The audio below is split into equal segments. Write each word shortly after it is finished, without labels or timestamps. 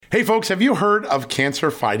Hey folks, have you heard of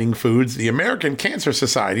cancer-fighting foods? The American Cancer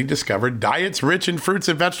Society discovered diets rich in fruits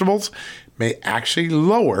and vegetables may actually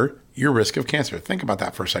lower your risk of cancer. Think about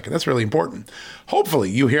that for a second. That's really important. Hopefully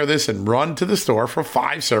you hear this and run to the store for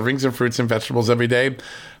 5 servings of fruits and vegetables every day.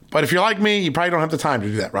 But if you're like me, you probably don't have the time to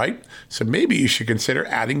do that, right? So maybe you should consider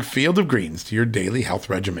adding Field of Greens to your daily health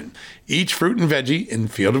regimen. Each fruit and veggie in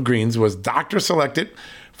Field of Greens was doctor selected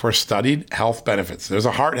for studied health benefits. There's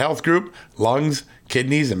a heart health group, lungs,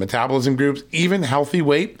 kidneys, and metabolism groups, even healthy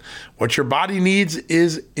weight. What your body needs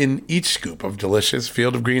is in each scoop of delicious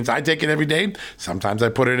Field of Greens. I take it every day. Sometimes I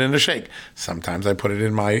put it in a shake. Sometimes I put it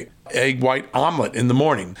in my egg white omelet in the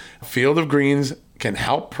morning. Field of Greens can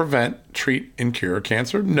help prevent, treat, and cure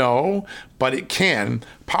cancer? No, but it can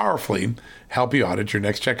powerfully help you out at your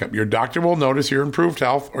next checkup. Your doctor will notice your improved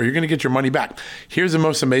health, or you're going to get your money back. Here's the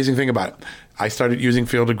most amazing thing about it. I started using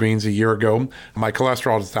Field of Greens a year ago. My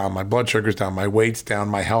cholesterol is down, my blood sugar's down, my weight's down,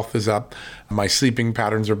 my health is up, my sleeping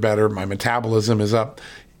patterns are better, my metabolism is up.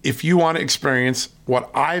 If you want to experience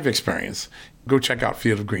what I've experienced, go check out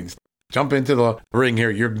Field of Greens. Jump into the ring here.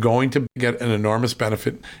 You're going to get an enormous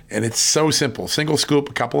benefit, and it's so simple. Single scoop,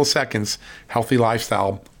 a couple of seconds, healthy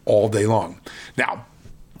lifestyle all day long. Now,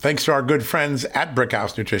 thanks to our good friends at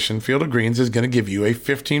Brickhouse Nutrition, Field of Greens is going to give you a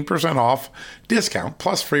 15% off discount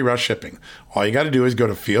plus free rush shipping. All you got to do is go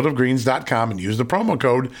to fieldofgreens.com and use the promo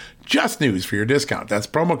code JUSTNEWS for your discount. That's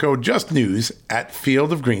promo code JUSTNEWS at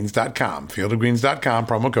fieldofgreens.com. Fieldofgreens.com,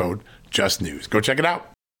 promo code JUSTNEWS. Go check it out.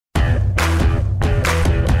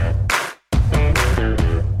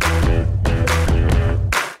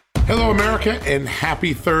 Hello, America, and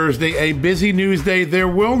happy Thursday. A busy news day. There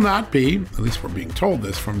will not be, at least we're being told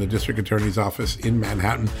this from the District Attorney's Office in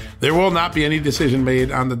Manhattan, there will not be any decision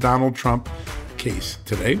made on the Donald Trump case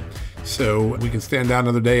today. So we can stand down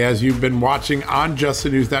another day. As you've been watching on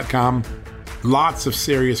justthenews.com, lots of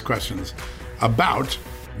serious questions about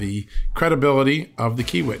the credibility of the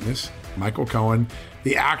key witness, Michael Cohen,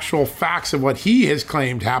 the actual facts of what he has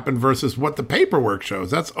claimed happened versus what the paperwork shows.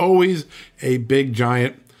 That's always a big,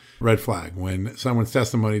 giant red flag when someone's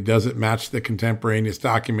testimony doesn't match the contemporaneous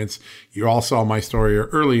documents. You all saw my story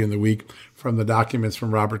early in the week from the documents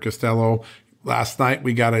from Robert Costello. Last night,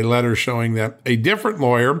 we got a letter showing that a different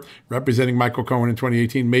lawyer representing Michael Cohen in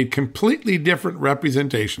 2018 made completely different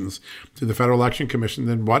representations to the Federal Election Commission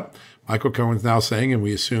than what Michael Cohen's now saying, and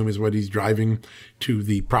we assume is what he's driving to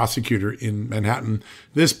the prosecutor in Manhattan.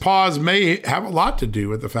 This pause may have a lot to do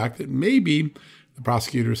with the fact that maybe the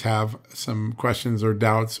prosecutors have some questions or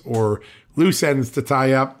doubts or loose ends to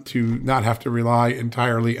tie up to not have to rely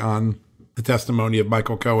entirely on the testimony of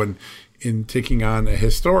Michael Cohen in taking on a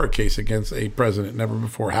historic case against a president never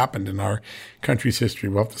before happened in our country's history.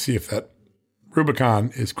 We'll have to see if that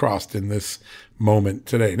Rubicon is crossed in this moment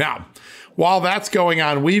today. Now, while that's going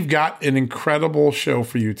on, we've got an incredible show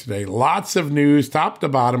for you today. Lots of news, top to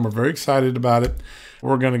bottom. We're very excited about it.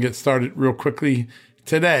 We're going to get started real quickly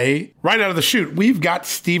today. Right out of the chute, we've got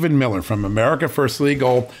Stephen Miller from America First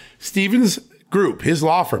Legal. Stephen's group, his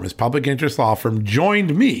law firm, his public interest law firm,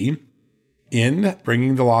 joined me in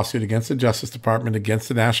bringing the lawsuit against the Justice Department, against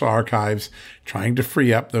the National Archives, trying to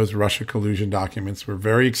free up those Russia collusion documents. We're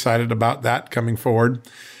very excited about that coming forward.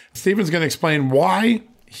 Stephen's going to explain why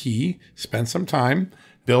he spent some time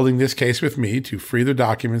building this case with me to free the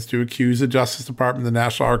documents to accuse the Justice Department and the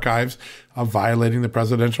National Archives of violating the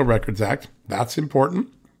Presidential Records Act. That's important.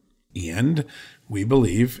 And we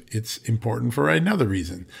believe it's important for another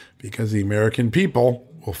reason, because the American people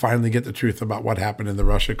will finally get the truth about what happened in the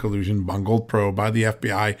Russia collusion bungled probe by the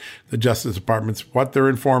FBI, the Justice Department's, what their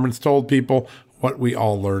informants told people, what we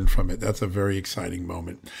all learned from it. That's a very exciting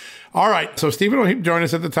moment. All right, so Stephen will join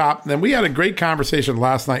us at the top. Then we had a great conversation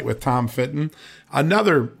last night with Tom Fitton,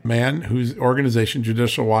 another man whose organization,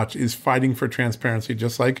 Judicial Watch, is fighting for transparency,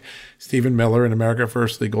 just like Stephen Miller and America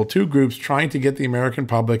First Legal, two groups trying to get the American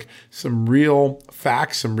public some real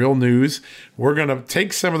facts, some real news. We're going to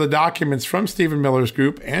take some of the documents from Stephen Miller's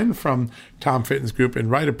group and from Tom Fitton's group and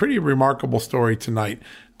write a pretty remarkable story tonight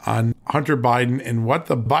on Hunter Biden and what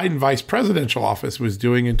the Biden vice presidential office was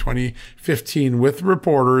doing in 2015 with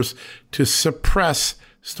reporters to suppress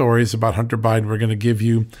stories about Hunter Biden. We're going to give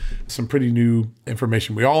you some pretty new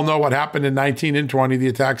information. We all know what happened in 19 and 20, the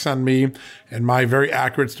attacks on me and my very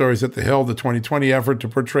accurate stories at the Hill, the 2020 effort to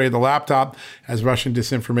portray the laptop as Russian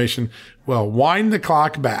disinformation. Well, wind the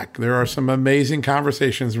clock back. There are some amazing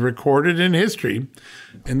conversations recorded in history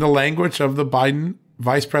in the language of the Biden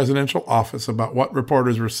vice presidential office about what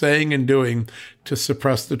reporters were saying and doing to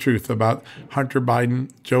suppress the truth about Hunter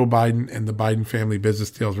Biden, Joe Biden, and the Biden family business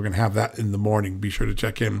deals. We're going to have that in the morning. Be sure to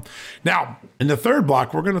check in. Now, in the third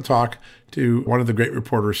block, we're going to talk to one of the great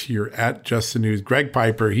reporters here at Just the News, Greg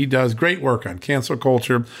Piper. He does great work on cancel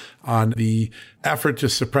culture, on the effort to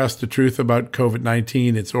suppress the truth about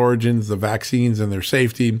COVID-19, its origins, the vaccines and their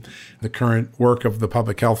safety, the current work of the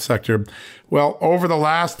public health sector. Well, over the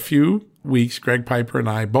last few weeks, Greg Piper and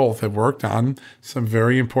I both have worked on some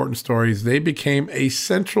very important stories. They became a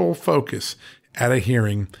central focus at a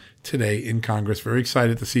hearing today in Congress. Very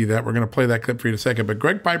excited to see that. We're going to play that clip for you in a second. But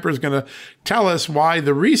Greg Piper is going to tell us why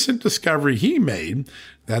the recent discovery he made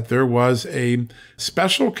that there was a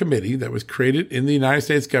special committee that was created in the United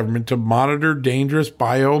States government to monitor dangerous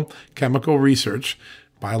biochemical research,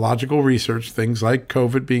 biological research, things like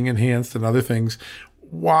COVID being enhanced and other things,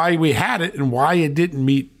 why we had it and why it didn't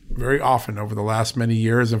meet very often over the last many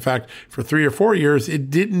years. In fact, for 3 or 4 years, it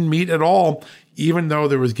didn't meet at all, even though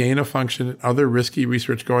there was gain of function and other risky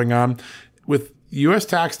research going on with U.S.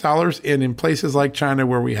 tax dollars and in places like China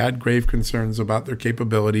where we had grave concerns about their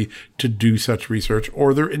capability to do such research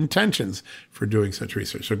or their intentions for doing such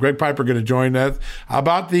research. So Greg Piper going to join us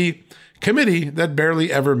about the committee that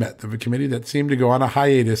barely ever met, the committee that seemed to go on a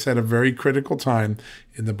hiatus at a very critical time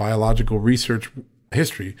in the biological research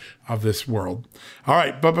history of this world. All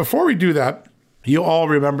right, but before we do that, you all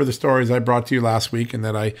remember the stories I brought to you last week and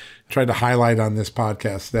that I tried to highlight on this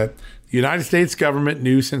podcast, that the United States government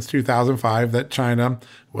knew since 2005 that China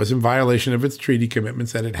was in violation of its treaty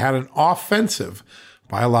commitments, that it had an offensive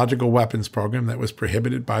biological weapons program that was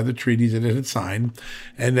prohibited by the treaties that it had signed,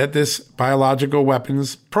 and that this biological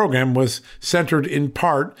weapons program was centered in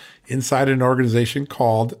part inside an organization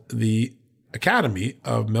called the Academy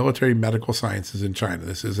of Military Medical Sciences in China.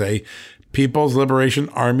 This is a People's Liberation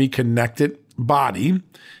Army connected body,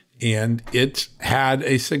 and it had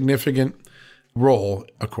a significant role,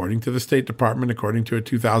 according to the State Department, according to a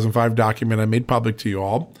 2005 document I made public to you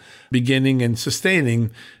all, beginning and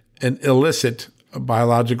sustaining an illicit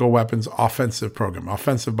biological weapons offensive program,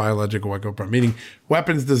 offensive biological weapons program, meaning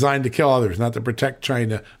weapons designed to kill others, not to protect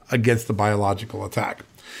China against the biological attack.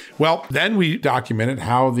 Well, then we documented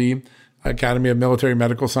how the Academy of Military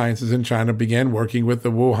Medical Sciences in China began working with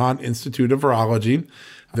the Wuhan Institute of Virology.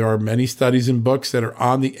 There are many studies and books that are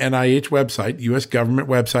on the NIH website, U.S. government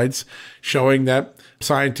websites, showing that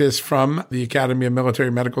scientists from the Academy of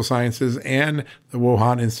Military Medical Sciences and the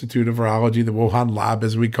Wuhan Institute of Virology, the Wuhan lab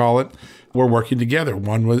as we call it, were working together.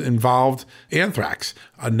 One was involved anthrax.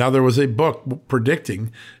 Another was a book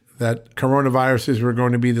predicting that coronaviruses were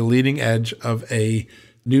going to be the leading edge of a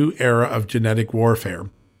new era of genetic warfare.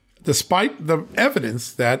 Despite the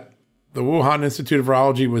evidence that the Wuhan Institute of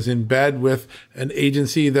Virology was in bed with an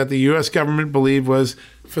agency that the U.S. government believed was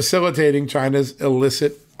facilitating China's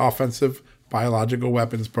illicit offensive biological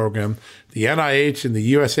weapons program, the NIH and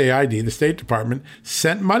the USAID, the State Department,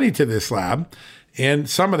 sent money to this lab, and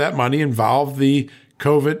some of that money involved the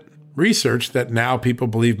COVID research that now people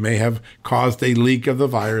believe may have caused a leak of the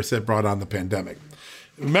virus that brought on the pandemic.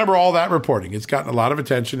 Remember all that reporting. It's gotten a lot of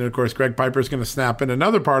attention. And of course, Greg Piper is going to snap in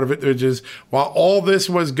another part of it, which is while all this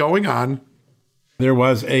was going on, there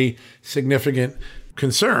was a significant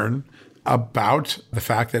concern about the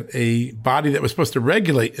fact that a body that was supposed to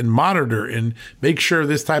regulate and monitor and make sure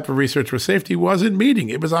this type of research was safety wasn't meeting.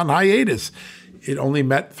 It was on hiatus. It only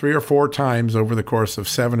met 3 or 4 times over the course of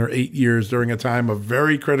 7 or 8 years during a time of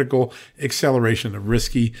very critical acceleration of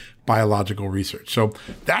risky biological research. So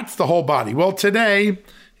that's the whole body. Well, today,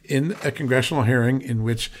 in a congressional hearing in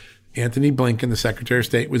which Antony Blinken, the Secretary of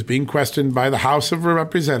State, was being questioned by the House of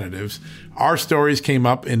Representatives, our stories came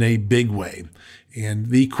up in a big way. And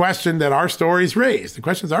the question that our stories raised, the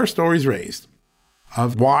questions our stories raised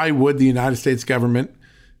of why would the United States government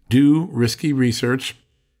do risky research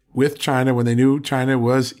with China when they knew China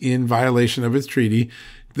was in violation of its treaty?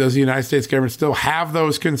 Does the United States government still have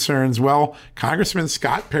those concerns? Well, Congressman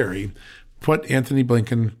Scott Perry put Antony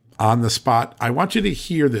Blinken on the spot. I want you to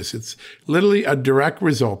hear this. It's literally a direct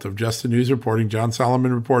result of Just the News reporting, John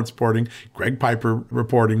Solomon reporting, Greg Piper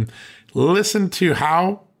reporting. Listen to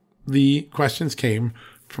how the questions came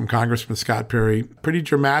from Congressman Scott Perry. Pretty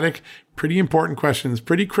dramatic, pretty important questions,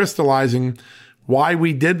 pretty crystallizing why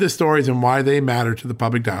we did the stories and why they matter to the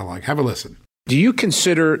public dialogue. Have a listen. Do you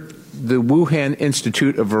consider the Wuhan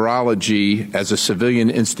Institute of Virology as a civilian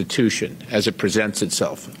institution as it presents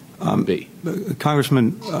itself?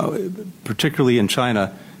 Congressman, particularly in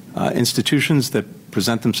China, institutions that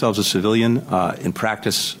present themselves as civilian in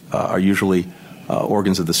practice are usually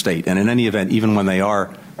organs of the state. And in any event, even when they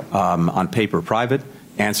are on paper private,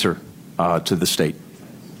 answer to the state.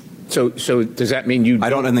 So does that mean you? I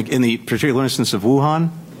don't. In the particular instance of Wuhan,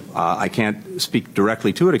 I can't speak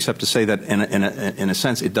directly to it, except to say that in a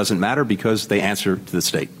sense it doesn't matter because they answer to the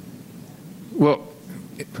state. Well,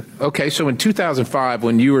 okay. So in 2005,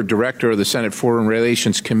 when you were director of the Senate Foreign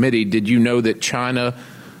Relations Committee, did you know that China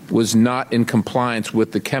was not in compliance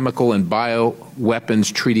with the chemical and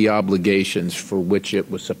bioweapons treaty obligations for which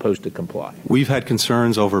it was supposed to comply? We've had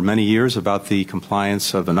concerns over many years about the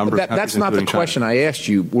compliance of a number of countries. That's not the question I asked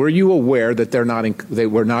you. Were you aware that they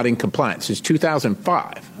were not in compliance? It's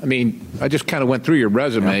 2005. I mean, I just kind of went through your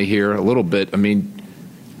resume here a little bit. I mean,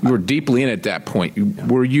 you were deeply in at that point.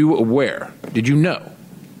 Were you aware? Did you know?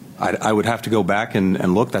 I would have to go back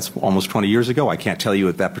and look. That's almost 20 years ago. I can't tell you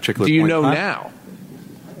at that particular point. Do you know now?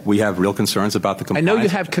 We have real concerns about the compliance. I know you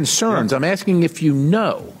have concerns. I'm asking if you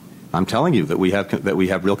know. I'm telling you that we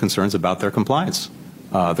have real concerns about their compliance.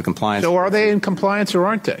 The compliance. So are they in compliance or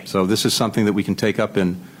aren't they? So this is something that we can take up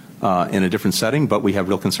in a different setting, but we have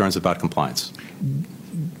real concerns about compliance.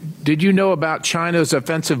 Did you know about China's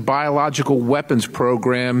offensive biological weapons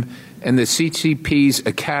program and the CCP's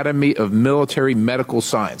Academy of Military Medical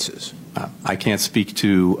Sciences? I can't speak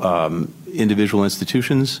to individual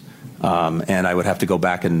institutions. And I would have to go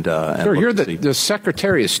back and Sir, you're the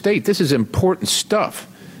Secretary of State. This is important stuff.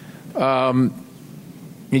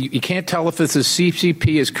 You can't tell if the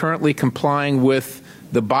CCP is currently complying with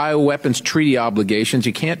the bioweapons treaty obligations.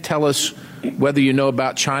 You can't tell us whether you know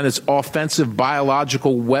about China's offensive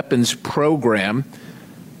biological weapons program.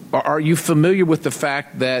 Are you familiar with the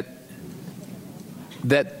fact that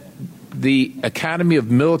the Academy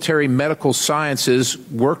of Military Medical Sciences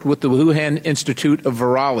worked with the Wuhan Institute of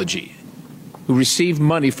Virology, who received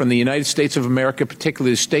money from the United States of America,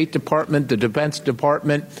 particularly the State Department, the Defense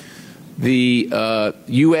Department, the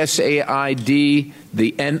USAID,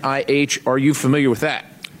 the NIH? Are you familiar with that?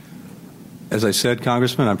 As I said,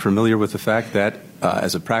 Congressman, I'm familiar with the fact that,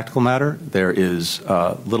 as a practical matter, there is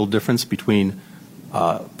little difference between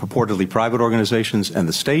purportedly private organizations and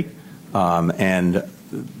the state, and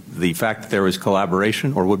the fact that there is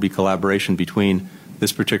collaboration or would be collaboration between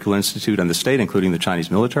this particular institute and the state, including the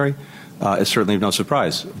Chinese military, is certainly of no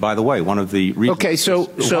surprise. By the way, one of the reasons,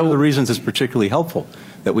 one of the reasons it's particularly helpful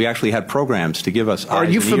that we actually had programs to give us eyes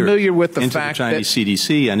and ears into the Chinese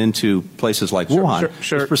CDC and into places like Wuhan,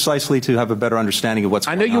 is precisely to have a better understanding of what's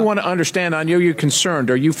going on. I know you want to understand. I know you're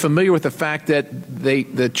concerned. Are you familiar with the fact that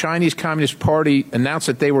the Chinese Communist Party announced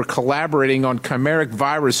that they were collaborating on chimeric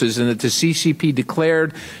viruses and that the CCP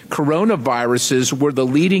declared coronaviruses were the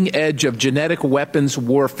leading edge of genetic weapons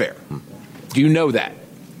warfare? Do you know that?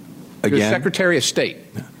 Again, you're Secretary of State.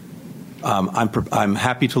 I'm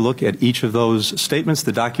happy to look at each of those statements,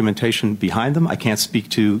 the documentation behind them. I can't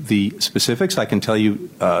speak to the specifics. I can tell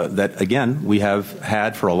you that, again, we have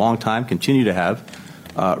had for a long time, continue to have,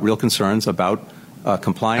 real concerns about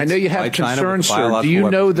compliance. I know you have concerns, sir. Do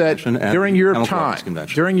you know that during your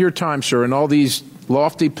time, sir, in all these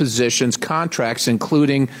lofty positions, contracts,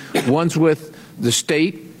 including ones with the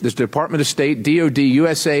state, the Department of State, DOD,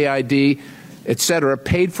 USAID, etc.,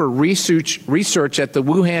 paid for research at the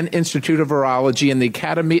Wuhan Institute of Virology and the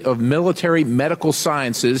Academy of Military Medical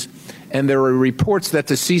Sciences, and there are reports that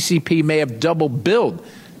the CCP may have double-billed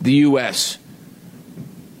the U.S.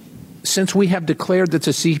 Since we have declared that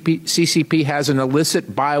the CCP has an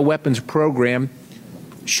illicit bioweapons program,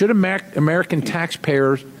 should American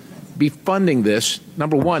taxpayers be funding this,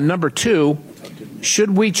 number one? Number two,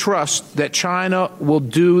 should we trust that China will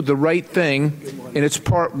do the right thing in its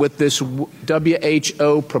part with this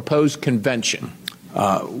WHO proposed convention?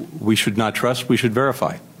 We should not trust. We should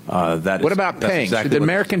verify. What about paying? Exactly should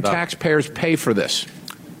American taxpayers pay for this?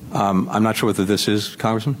 I'm not sure whether this is,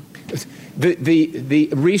 Congressman. The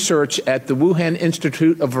research at the Wuhan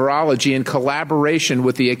Institute of Virology in collaboration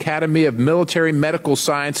with the Academy of Military Medical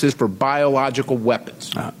Sciences for biological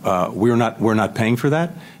weapons. We're not paying for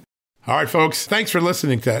that. All right, folks, thanks for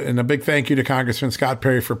listening to that. And a big thank you to Congressman Scott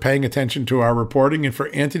Perry for paying attention to our reporting and for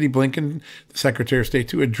Antony Blinken, the Secretary of State,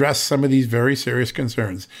 to address some of these very serious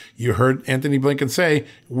concerns. You heard Antony Blinken say,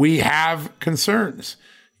 we have concerns.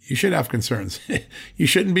 You should have concerns. You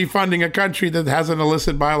shouldn't be funding a country that has an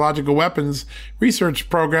illicit biological weapons research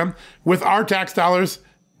program with our tax dollars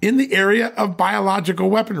in the area of biological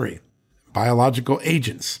weaponry, biological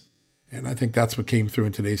agents. And I think that's what came through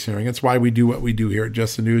in today's hearing. It's why we do what we do here at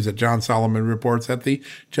Just the News, that John Solomon reports at the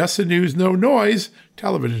Just the News No Noise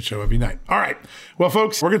television show every night. All right. Well,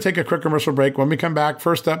 folks, we're going to take a quick commercial break. When we come back,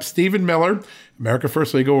 first up, Stephen Miller, America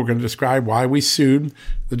First Legal. We're going to describe why we sued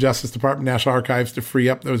the Justice Department National Archives to free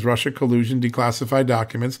up those Russia collusion declassified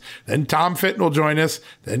documents. Then Tom Fitton will join us.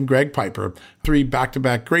 Then Greg Piper. 3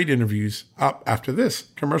 back-to-back great interviews up after this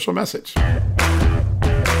commercial message.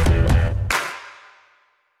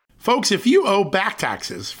 Folks, if you owe back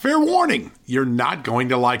taxes, fair warning, you're not going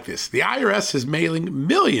to like this. The IRS is mailing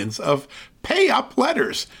millions of pay-up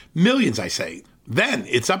letters. Millions, I say. Then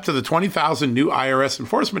it's up to the 20,000 new IRS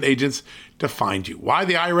enforcement agents to find you. Why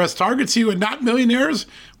the IRS targets you and not millionaires?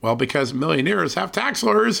 Well, because millionaires have tax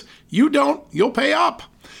lawyers. You don't, you'll pay up.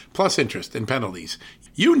 Plus interest and penalties.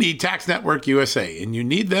 You need Tax Network USA, and you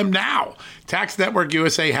need them now. Tax Network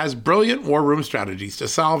USA has brilliant war room strategies to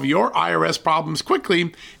solve your IRS problems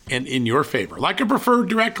quickly and in your favor. Like a preferred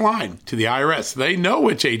direct line to the IRS. They know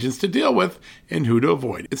which agents to deal with and who to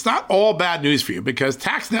avoid. It's not all bad news for you because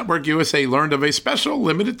Tax Network USA learned of a special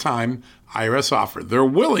limited time IRS offer. They're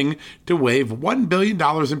willing to waive $1 billion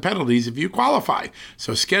in penalties if you qualify.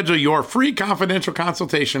 So schedule your free confidential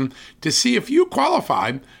consultation to see if you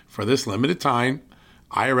qualify for this limited time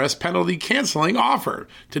IRS penalty canceling offer.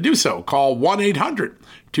 To do so, call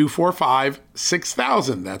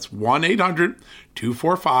 1-800-245-6000. That's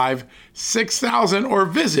 1-800-245-6000 or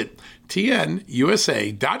visit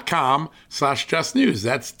tnusa.com/justnews.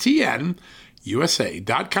 That's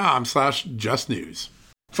tnusa.com/justnews.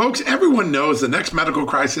 Folks, everyone knows the next medical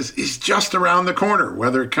crisis is just around the corner,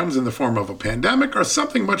 whether it comes in the form of a pandemic or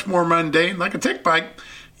something much more mundane like a tick bite.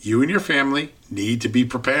 You and your family need to be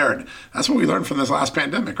prepared. That's what we learned from this last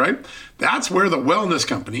pandemic, right? That's where the Wellness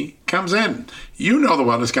Company comes in. You know the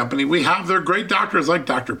Wellness Company. We have their great doctors like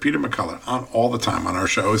Dr. Peter McCullough on all the time on our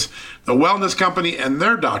shows. The Wellness Company and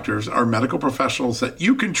their doctors are medical professionals that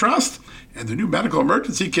you can trust, and the new medical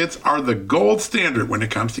emergency kits are the gold standard when it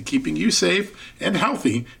comes to keeping you safe and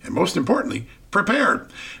healthy, and most importantly, prepared.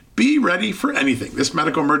 Be ready for anything. This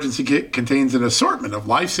medical emergency kit contains an assortment of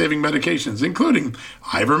life-saving medications, including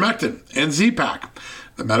ivermectin and Z-Pak.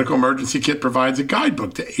 The medical emergency kit provides a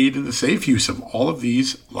guidebook to aid in the safe use of all of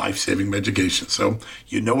these life-saving medications, so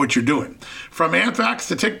you know what you're doing. From anthrax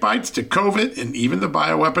to tick bites to COVID and even the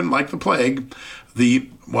bioweapon like the plague, the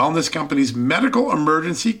Wellness Company's medical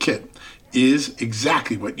emergency kit is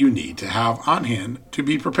exactly what you need to have on hand to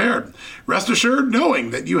be prepared. Rest assured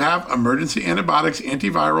knowing that you have emergency antibiotics,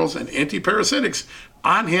 antivirals, and antiparasitics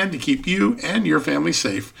on hand to keep you and your family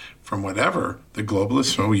safe from whatever the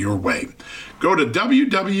globalists throw your way. Go to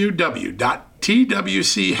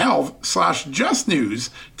www.twchealth/justnews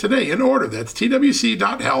today and order. That's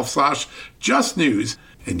twc.health/justnews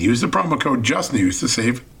and use the promo code JUSTNEWS to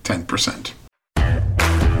save 10%.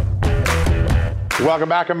 Welcome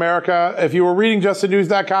back, America. If you were reading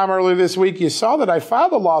justthenews.com earlier this week, you saw that I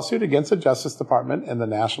filed a lawsuit against the Justice Department and the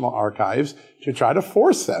National Archives to try to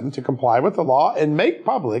force them to comply with the law and make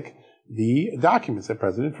public the documents that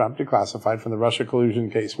President Trump declassified from the Russia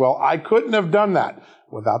collusion case. Well, I couldn't have done that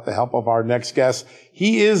without the help of our next guest.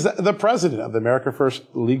 He is the president of the America First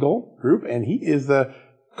Legal Group, and he is the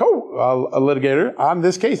co-litigator on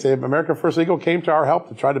this case. America First Legal came to our help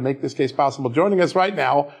to try to make this case possible. Joining us right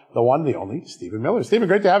now, the one, the only, Stephen Miller. Stephen,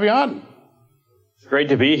 great to have you on. It's great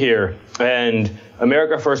to be here. And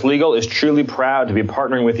America First Legal is truly proud to be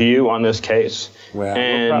partnering with you on this case. Well,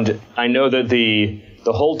 and I know that the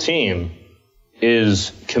whole team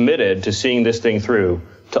is committed to seeing this thing through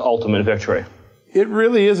to ultimate victory. It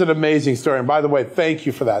really is an amazing story. And by the way, thank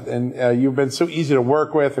you for that. And you've been so easy to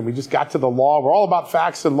work with. And we just got to the law. We're all about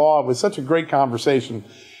facts and law. It was such a great conversation.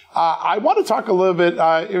 I want to talk a little bit.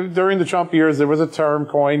 During the Trump years, there was a term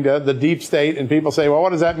coined, the deep state. And people say, well, what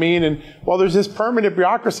does that mean? And well, there's this permanent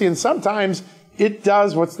bureaucracy. And sometimes it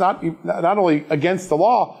does what's not only against the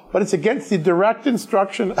law, but it's against the direct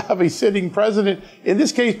instruction of a sitting president. In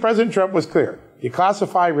this case, President Trump was clear.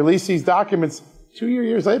 Declassify, release these documents. 2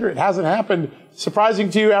 years later, it hasn't happened. Surprising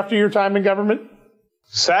to you after your time in government?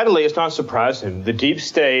 Sadly, it's not surprising. The deep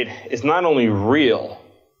state is not only real,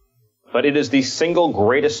 but it is the single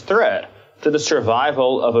greatest threat to the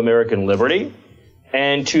survival of American liberty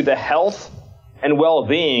and to the health and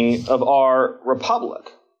well-being of our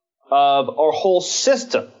republic, of our whole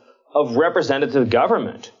system of representative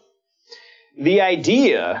government. The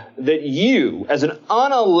idea that you, as an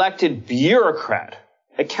unelected bureaucrat,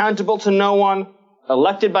 accountable to no one,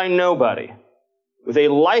 elected by nobody, with a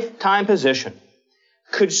lifetime position,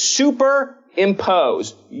 could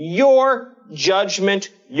superimpose your judgment,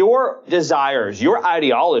 your desires, your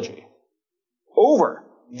ideology over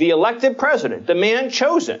the elected president, the man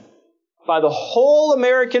chosen by the whole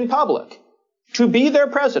American public to be their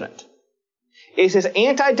president, is as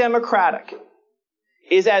anti-democratic,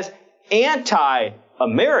 is as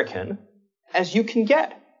anti-American as you can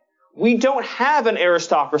get. We don't have an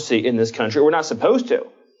aristocracy in this country. We're not supposed to,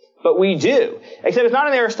 but we do. Except it's not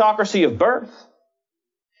an aristocracy of birth.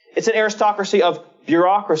 It's an aristocracy of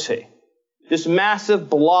bureaucracy. This massive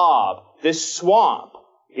blob, this swamp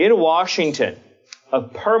in Washington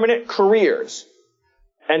of permanent careers,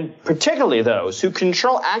 and particularly those who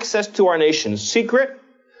control access to our nation's secret,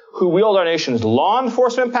 who wield our nation's law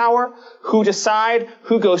enforcement power, who decide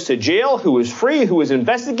who goes to jail, who is free, who is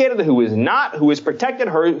investigated, who is not, who is protected,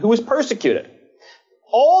 who is persecuted.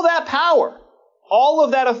 All that power, all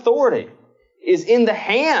of that authority is in the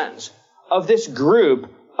hands of this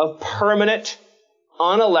group of permanent,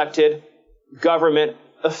 unelected government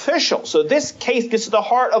officials. So this case gets to the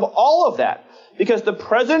heart of all of that, because the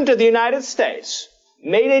President of the United States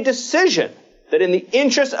made a decision that in the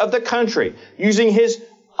interest of the country, using his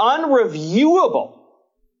unreviewable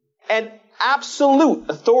and absolute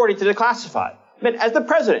authority to declassify, meant as the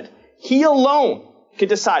president, he alone can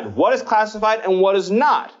decide what is classified and what is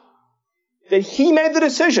not. That he made the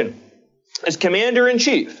decision as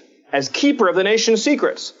commander-in-chief, as keeper of the nation's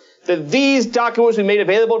secrets, that these documents be made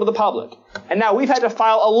available to the public. And now we've had to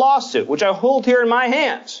file a lawsuit, which I hold here in my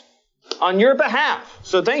hands, on your behalf.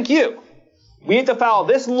 So thank you. We have to file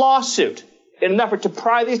this lawsuit in an effort to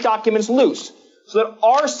pry these documents loose, so that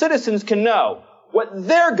our citizens can know what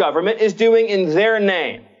their government is doing in their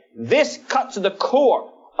name. This cuts to the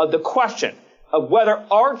core of the question of whether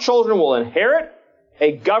our children will inherit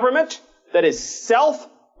a government that is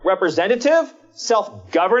self-representative,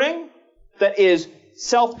 self-governing, that is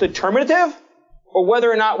self-determinative, or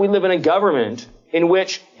whether or not we live in a government in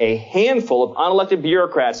which a handful of unelected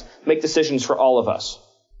bureaucrats make decisions for all of us.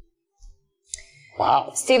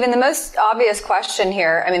 Wow. Stephen, the most obvious question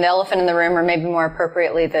here, the elephant in the room, or maybe more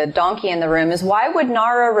appropriately, the donkey in the room, is why would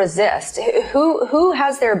NARA resist? Who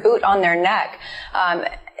has their boot on their neck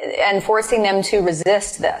and forcing them to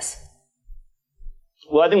resist this?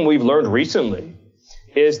 Well, I think what we've learned recently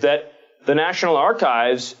is that the National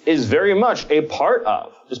Archives is very much a part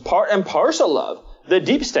of, is part and parcel of the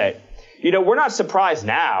deep state. We're not surprised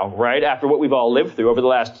now, right, after what we've all lived through over the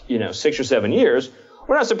last, 6 or 7 years.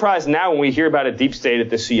 We're not surprised now when we hear about a deep state at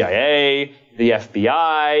the CIA, the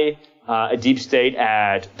FBI, a deep state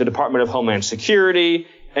at the Department of Homeland Security,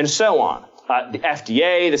 and so on. The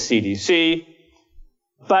FDA, the CDC.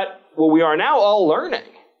 But what we are now all learning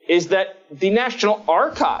is that the National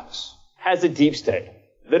Archives has a deep state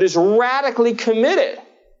that is radically committed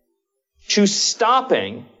to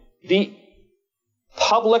stopping the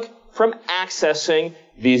public from accessing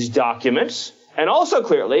these documents, and also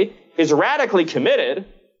clearly is radically committed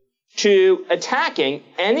to attacking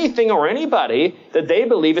anything or anybody that they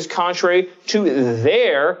believe is contrary to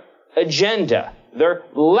their agenda, their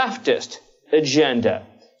leftist agenda.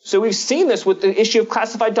 So we've seen this with the issue of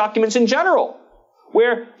classified documents in general,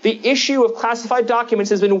 where the issue of classified documents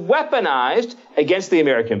has been weaponized against the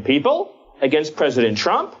American people, against President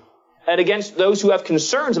Trump, and against those who have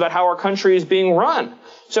concerns about how our country is being run.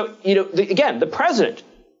 So, again, the president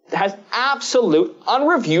has absolute,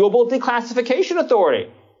 unreviewable declassification authority.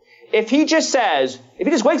 If he just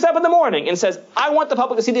wakes up in the morning and says, I want the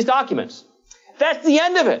public to see these documents, that's the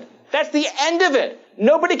end of it. That's the end of it.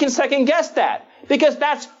 Nobody can second guess that, because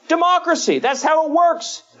that's democracy. That's how it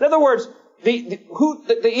works. In other words, the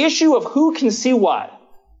issue of who can see what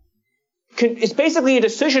is basically a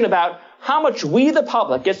decision about how much we, the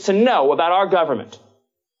public, gets to know about our government.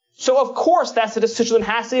 So, of course, that's a decision that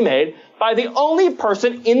has to be made by the only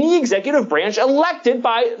person in the executive branch elected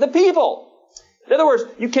by the people. In other words,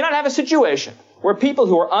 you cannot have a situation where people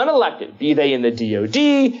who are unelected, be they in the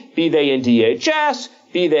DOJ, be they in DHS,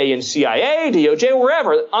 be they in CIA, DOJ,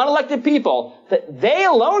 wherever, unelected people, that they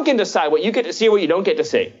alone can decide what you get to see and what you don't get to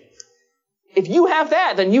see. If you have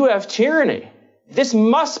that, then you have tyranny. This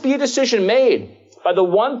must be a decision made by the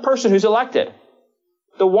one person who's elected.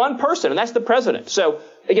 The one person, and that's the president. So,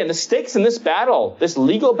 again, the stakes in this battle, this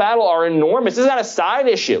legal battle, are enormous. This is not a side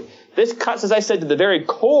issue. This cuts, as I said, to the very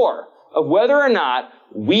core of whether or not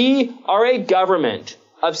we are a government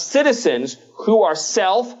of citizens who are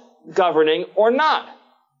self-governing or not.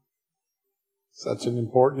 Such an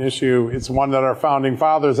important issue. It's one that our founding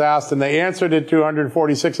fathers asked, and they answered it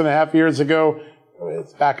 246 and a half years ago.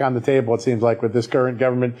 It's back on the table, it seems like, with this current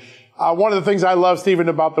government. One of the things I love, Stephen,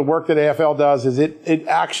 about the work that AFL does is it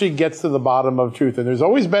actually gets to the bottom of truth. And there's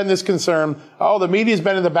always been this concern, the media's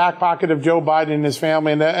been in the back pocket of Joe Biden and his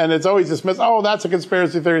family, and it's always dismissed, that's a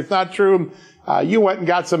conspiracy theory, it's not true. You went and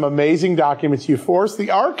got some amazing documents. You forced the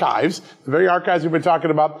archives, the very archives we've been talking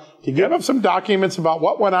about, to give up some documents about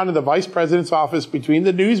what went on in the vice president's office between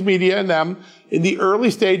the news media and them in the early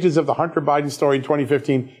stages of the Hunter Biden story in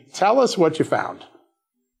 2015. Tell us what you found.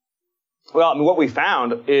 Well, what we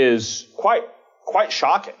found is quite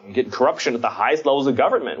shocking. You get corruption at the highest levels of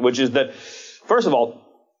government, which is that, first of all,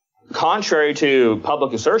 contrary to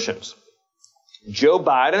public assertions, Joe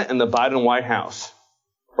Biden and the Biden White House,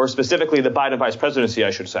 or specifically the Biden vice presidency,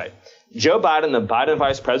 I should say, Joe Biden and the Biden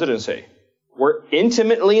vice presidency were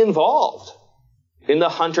intimately involved in the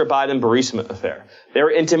Hunter Biden bereavement affair. They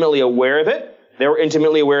were intimately aware of it. They were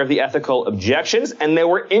intimately aware of the ethical objections, and they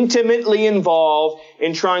were intimately involved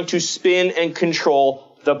in trying to spin and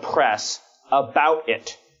control the press about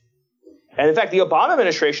it. And in fact, the Obama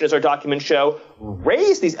administration, as our documents show,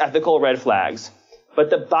 raised these ethical red flags, but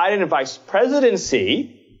the Biden vice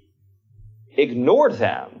presidency ignored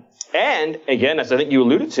them. And again, as I think you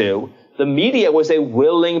alluded to, the media was a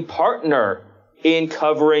willing partner in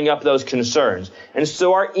covering up those concerns. And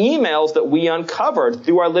so our emails that we uncovered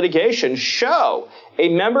through our litigation show a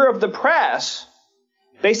member of the press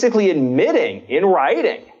basically admitting in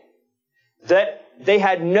writing that they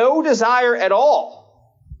had no desire at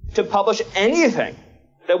all to publish anything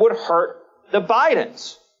that would hurt the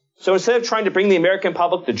Bidens. So instead of trying to bring the American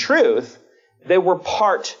public the truth, they were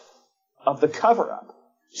part of the cover-up.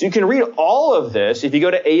 So you can read all of this if you go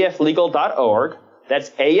to aflegal.org.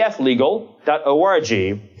 That's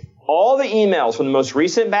aflegal.org. All the emails from the most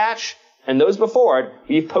recent batch and those before it,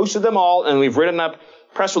 we've posted them all, and we've written up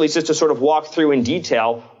press releases to sort of walk through in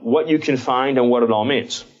detail what you can find and what it all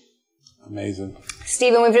means. Amazing.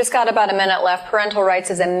 Stephen, we've just got about a minute left. Parental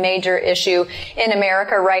rights is a major issue in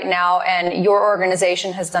America right now, and your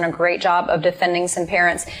organization has done a great job of defending some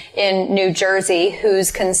parents in New Jersey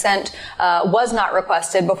whose consent was not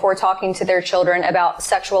requested before talking to their children about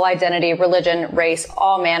sexual identity, religion, race,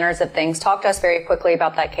 all manners of things. Talk to us very quickly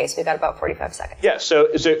about that case. We've got about 45 seconds. Yeah, so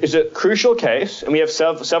it's a crucial case, and we have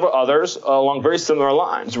several others along very similar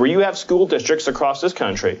lines, where you have school districts across this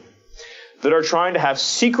country that are trying to have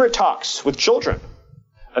secret talks with children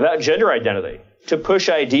about gender identity to push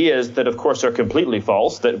ideas that, of course, are completely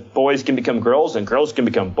false, that boys can become girls and girls can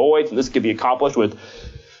become boys, and this can be accomplished with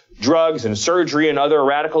drugs and surgery and other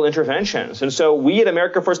radical interventions. And so we at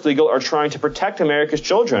America First Legal are trying to protect America's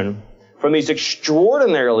children from these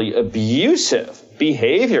extraordinarily abusive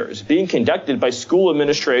behaviors being conducted by school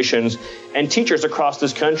administrations and teachers across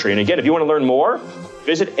this country. And again, if you want to learn more,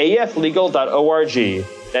 visit aflegal.org.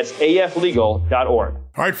 That's aflegal.org.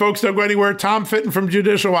 All right, folks, don't go anywhere. Tom Fitton from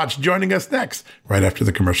Judicial Watch joining us next, right after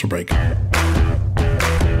the commercial break.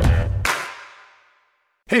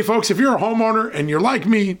 Hey, folks, if you're a homeowner and you're like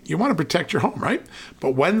me, you want to protect your home, right?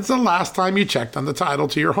 But when's the last time you checked on the title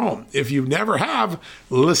to your home? If you never have,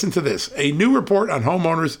 listen to this. A new report on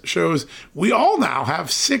homeowners shows we all now have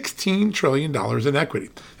 $16 trillion in equity.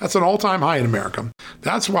 That's an all-time high in America.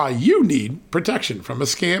 That's why you need protection from a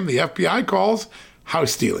scam the FBI calls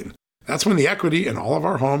house stealing. That's when the equity in all of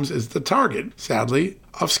our homes is the target, sadly,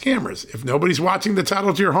 of scammers. If nobody's watching the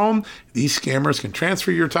title to your home, these scammers can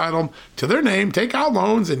transfer your title to their name, take out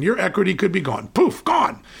loans, and your equity could be gone. Poof,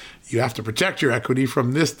 gone. You have to protect your equity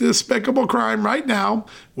from this despicable crime right now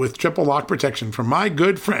with triple lock protection from my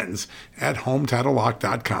good friends at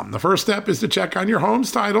HomeTitleLock.com. The first step is to check on your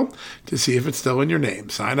home's title to see if it's still in your name.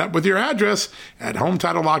 Sign up with your address at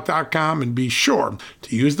HomeTitleLock.com and be sure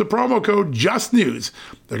to use the promo code JUSTNEWS.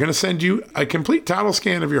 They're going to send you a complete title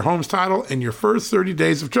scan of your home's title and your first 30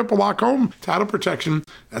 days of triple lock home title protection.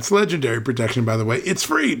 That's legendary protection, by the way. It's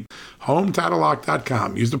free.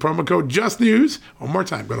 HomeTitleLock.com. Use the promo code JUSTNEWS. One more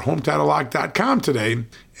time, go to HomeTitleLock.com today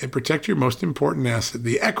and protect your most important asset,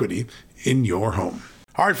 the equity in your home.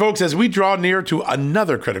 All right, folks, as we draw near to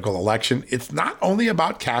another critical election, it's not only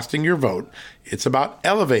about casting your vote, it's about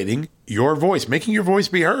elevating your voice, making your voice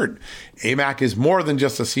be heard. AMAC is more than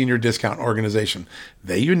just a senior discount organization.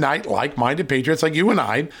 They unite like-minded patriots like you and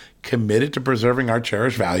I, committed to preserving our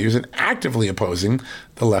cherished values and actively opposing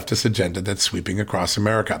the leftist agenda that's sweeping across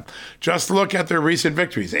America. Just look at their recent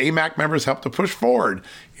victories. AMAC members helped to push forward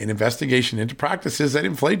an investigation into practices that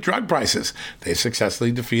inflate drug prices. They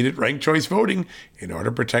successfully defeated ranked choice voting in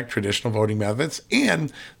order to protect traditional voting methods,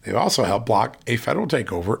 and they've also helped block a federal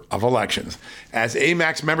takeover of elections. As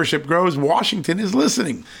AMAC's membership grows, Washington is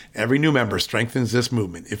listening. Every new member strengthens this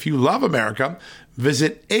movement. If you love America,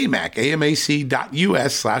 Visit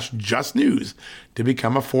amac.us/justnews to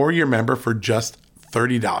become a 4-year member for just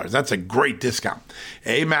 $30. That's a great discount.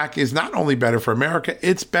 AMAC is not only better for America,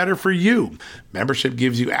 it's better for you. Membership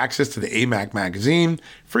gives you access to the AMAC magazine,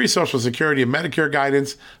 free Social Security and Medicare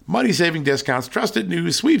guidance, money-saving discounts, trusted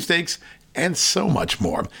news, sweepstakes, and so much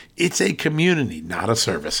more. It's a community, not a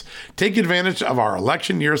service. Take advantage of our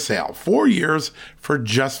election year sale, 4 years for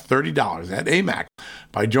just $30 at AMAC.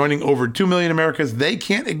 By joining over 2 million Americans, they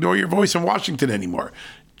can't ignore your voice in Washington anymore.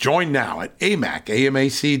 Join now at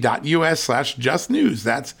amac.us/justnews.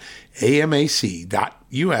 That's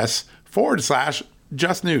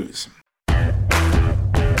amac.us/justnews.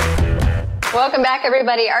 Welcome back,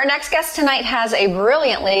 everybody. Our next guest tonight has a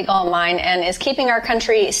brilliant legal mind and is keeping our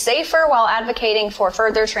country safer while advocating for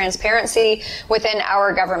further transparency within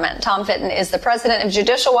our government. Tom Fitton is the president of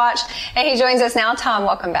Judicial Watch, and he joins us now. Tom,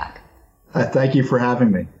 welcome back. Thank you for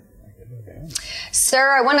having me.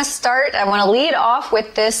 Sir, I want to lead off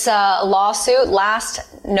with this lawsuit. Last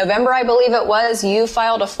November, I believe it was, you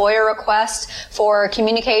filed a FOIA request for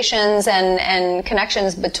communications and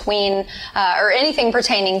connections between, or anything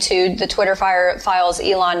pertaining to the Twitter files,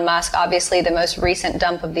 Elon Musk. Obviously, the most recent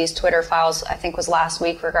dump of these Twitter files, I think, was last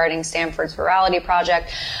week regarding Stanford's Virality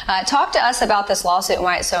Project. Talk to us about this lawsuit and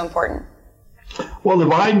why it's so important. Well, the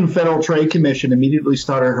Biden Federal Trade Commission immediately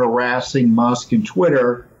started harassing Musk and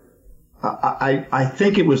Twitter. I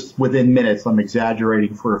think it was within minutes, I'm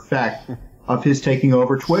exaggerating for effect, of his taking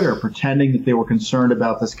over Twitter, pretending that they were concerned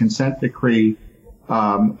about this consent decree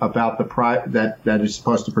about that is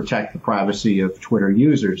supposed to protect the privacy of Twitter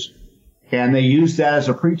users. And they used that as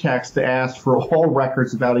a pretext to ask for all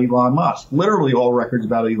records about Elon Musk, literally all records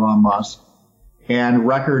about Elon Musk, and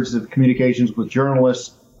records of communications with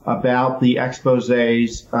journalists about the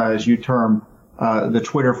exposés, as you term the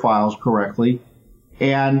Twitter files correctly.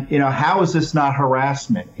 And, how is this not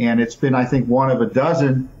harassment? And it's been, I think, one of a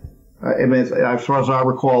dozen. As far as I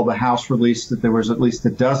recall, the House released that there was at least a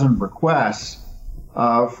dozen requests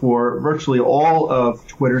for virtually all of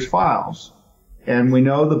Twitter's files. And we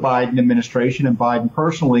know the Biden administration and Biden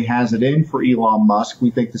personally has it in for Elon Musk. We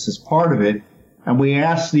think this is part of it. And we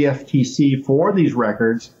asked the FTC for these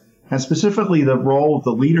records, and specifically the role of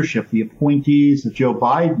the leadership, the appointees of Joe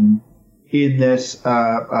Biden, in this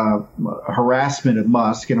harassment of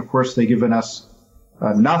Musk. And of course, they've given us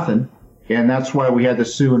nothing. And that's why we had to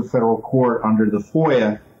sue in federal court under the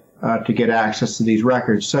FOIA to get access to these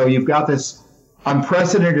records. So you've got this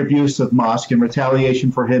unprecedented abuse of Musk in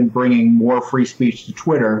retaliation for him bringing more free speech to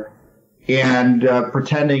Twitter, and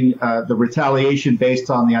pretending the retaliation based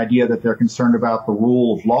on the idea that they're concerned about the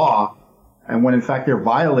rule of law, and when in fact they're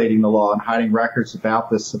violating the law and hiding records about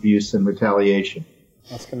this abuse and retaliation.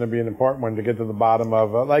 That's going to be an important one to get to the bottom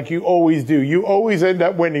of, like you always do. You always end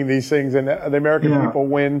up winning these things, and the American people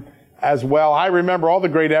win as well. I remember all the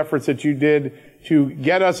great efforts that you did to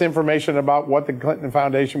get us information about what the Clinton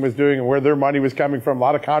Foundation was doing and where their money was coming from. A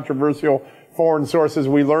lot of controversial foreign sources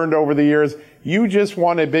we learned over the years. You just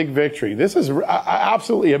won a big victory. This is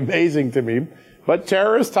absolutely amazing to me. But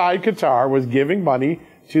terrorist Tide Qatar was giving money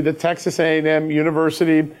to the Texas A&M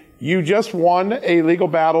University. You just won a legal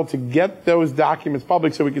battle to get those documents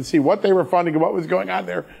public so we can see what they were funding and what was going on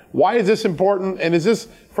there. Why is this important? And is this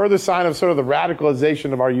further sign of sort of the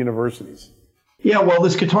radicalization of our universities? Yeah, well,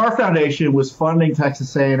 this Qatar Foundation was funding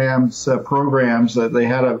Texas A&M's programs. They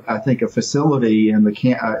had, I think, a facility in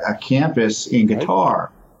a campus in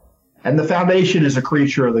Qatar. And the foundation is a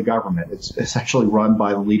creature of the government. It's essentially run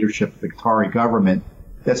by the leadership of the Qatari government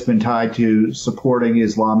that's been tied to supporting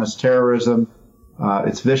Islamist terrorism.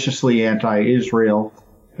 It's viciously anti-Israel.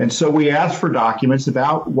 And so we asked for documents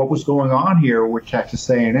about what was going on here with Texas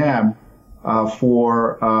A&M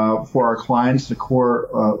for our clients, the core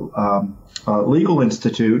legal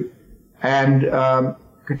institute. And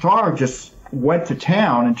Qatar just went to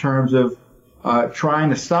town in terms of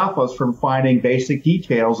trying to stop us from finding basic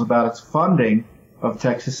details about its funding of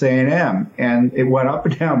Texas A&M. And it went up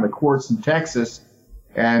and down the courts in Texas.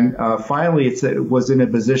 And finally, it was in a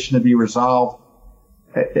position to be resolved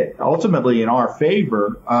ultimately in our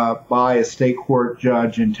favor by a state court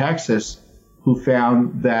judge in Texas, who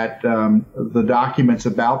found that the documents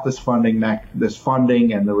about this funding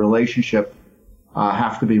and the relationship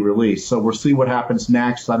have to be released. So we'll see what happens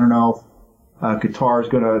next. I don't know if Qatar is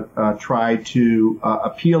going to try to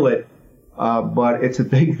appeal it, but it's a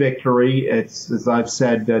big victory. It's, as I've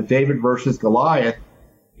said, David versus Goliath.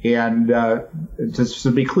 And just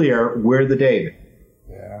to be clear, we're the David.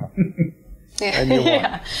 Yeah. And you won.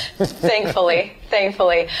 Yeah, thankfully.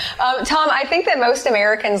 Tom, I think that most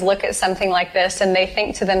Americans look at something like this and they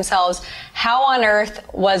think to themselves, how on earth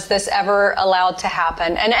was this ever allowed to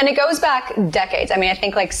happen? And it goes back decades. I mean, I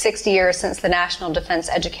think like 60 years since the National Defense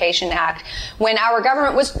Education Act, when our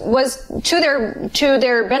government was to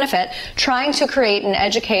their benefit trying to create an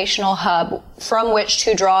educational hub from which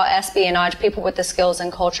to draw espionage, people with the skills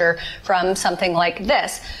and culture from something like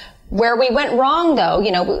this. Where we went wrong,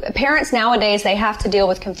 though, parents nowadays, they have to deal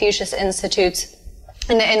with Confucius Institutes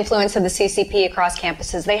and the influence of the CCP across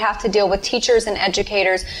campuses. They have to deal with teachers and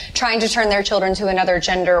educators trying to turn their children to another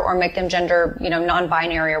gender or make them gender,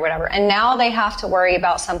 non-binary or whatever. And now they have to worry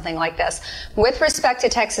about something like this. With respect to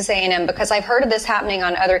Texas A&M, because I've heard of this happening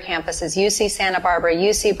on other campuses, UC Santa Barbara,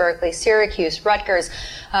 UC Berkeley, Syracuse, Rutgers,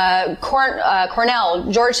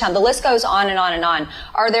 Cornell, Georgetown, the list goes on and on and on.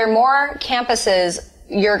 Are there more campuses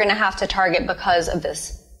you're going to have to target because of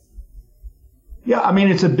this? Yeah, I mean,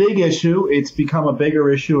 it's a big issue. It's become a bigger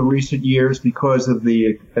issue in recent years because of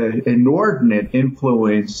the inordinate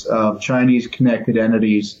influence of Chinese-connected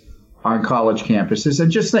entities on college campuses.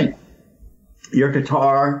 And just think, you're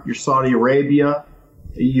Qatar, you're Saudi Arabia,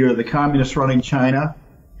 you're the communists running China,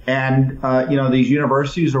 and, these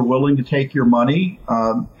universities are willing to take your money.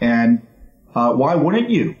 And why wouldn't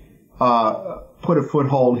you put a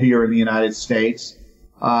foothold here in the United States?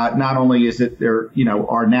 Not only is it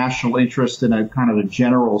our national interest in a kind of a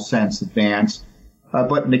general sense advanced,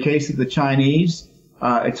 but in the case of the Chinese,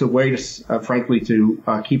 it's a way to, frankly, to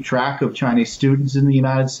keep track of Chinese students in the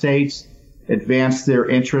United States, advance their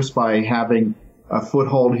interest by having a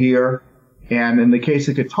foothold here. And in the case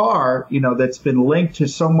of Qatar, that's been linked to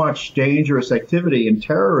so much dangerous activity and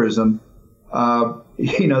terrorism.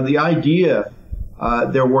 The idea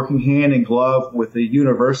they're working hand in glove with a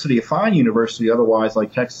university, a fine university, otherwise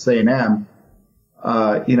like Texas A&M.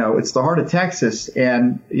 It's the heart of Texas,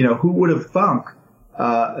 and who would have thunk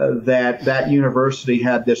that university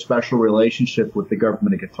had this special relationship with the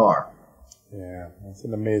government of Qatar? Yeah, that's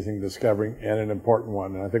an amazing discovery and an important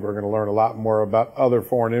one. And I think we're going to learn a lot more about other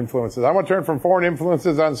foreign influences. I want to turn from foreign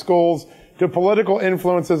influences on schools to political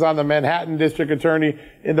influences on the Manhattan District Attorney.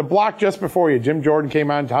 In the block just before you, Jim Jordan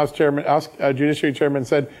came on, House Judiciary Chairman,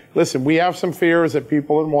 said, listen, we have some fears that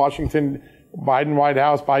people in Washington, Biden White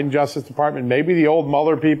House, Biden Justice Department, maybe the old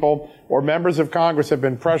Mueller people or members of Congress have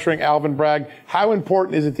been pressuring Alvin Bragg. How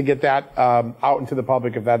important is it to get that out into the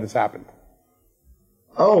public if that has happened?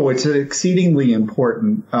 Oh, it's exceedingly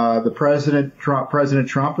important. President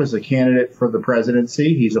Trump is a candidate for the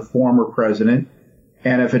presidency. He's a former president.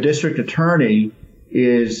 And if a district attorney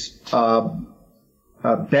is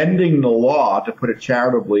bending the law, to put it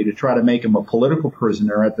charitably, to try to make him a political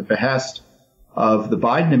prisoner at the behest of the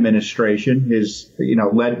Biden administration,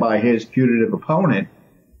 led by his putative opponent,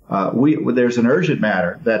 there's an urgent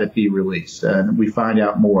matter that it be released, and we find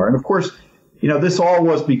out more. And of course, this all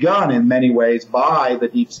was begun in many ways by the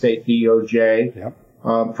deep state DOJ,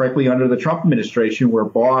 frankly, under the Trump administration, where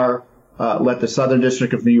Barr let the Southern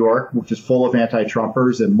District of New York, which is full of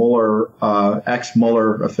anti-Trumpers and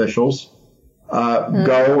ex-Mueller officials,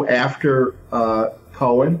 go after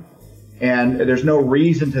Cohen. And there's no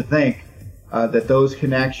reason to think that those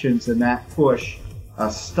connections and that push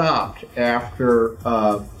stopped after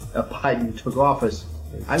Biden took office.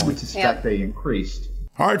 I would suspect they increased.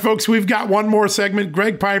 All right, folks, we've got one more segment.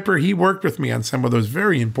 Greg Piper, he worked with me on some of those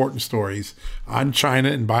very important stories on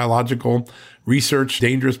China and biological research,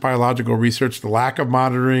 dangerous biological research, the lack of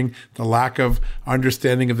monitoring, the lack of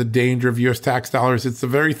understanding of the danger of U.S. tax dollars. It's the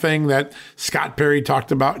very thing that Scott Perry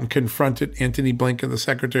talked about and confronted Antony Blinken, the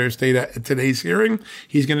Secretary of State, at today's hearing.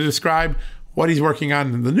 He's going to describe what he's working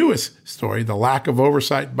on in the newest story, the lack of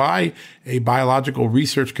oversight by a biological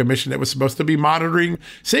research commission that was supposed to be monitoring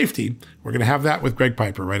safety. We're going to have that with Greg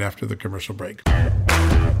Piper right after the commercial break.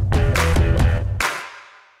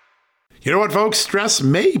 You know what, folks? Stress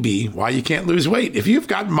may be why you can't lose weight. If you've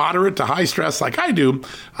got moderate to high stress like I do,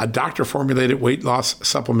 a doctor-formulated weight loss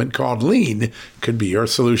supplement called Lean could be your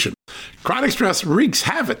solution. Chronic stress wreaks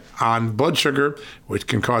havoc on blood sugar, which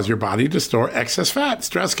can cause your body to store excess fat.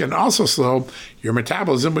 Stress can also slow your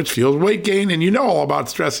metabolism, which fuels weight gain, and you know all about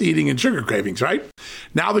stress eating and sugar cravings, right?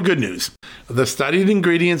 Now the good news. The studied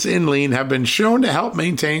ingredients in Lean have been shown to help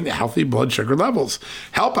maintain healthy blood sugar levels,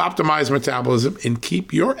 help optimize metabolism, and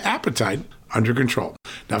keep your appetite under control.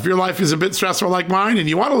 Now, if your life is a bit stressful like mine and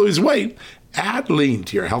you want to lose weight, add lean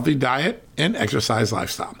to your healthy diet and exercise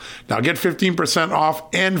lifestyle. Now get 15% off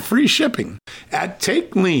and free shipping at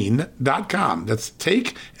takelean.com. That's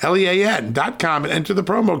takelean.com and enter the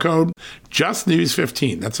promo code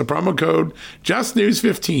JustNews15. That's the promo code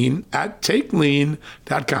JustNews15 at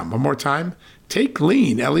takelean.com. One more time,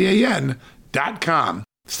 takelean.com.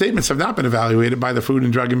 Statements have not been evaluated by the Food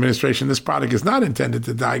and Drug Administration. This product is not intended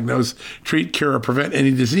to diagnose, treat, cure, or prevent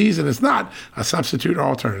any disease, and is not a substitute or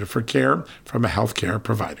alternative for care from a healthcare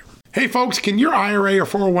provider. Hey folks, can your IRA or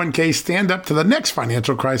 401k stand up to the next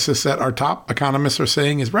financial crisis that our top economists are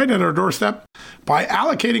saying is right at our doorstep? By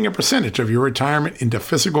allocating a percentage of your retirement into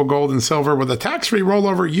physical gold and silver with a tax-free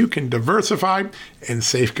rollover, you can diversify and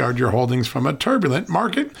safeguard your holdings from a turbulent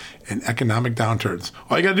market and economic downturns.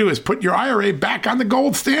 All you got to do is put your IRA back on the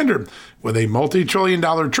gold standard. With a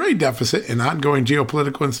multi-trillion-dollar trade deficit and ongoing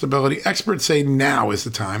geopolitical instability, experts say now is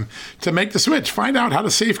the time to make the switch. Find out how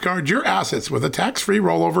to safeguard your assets with a tax-free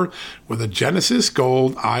rollover with a Genesis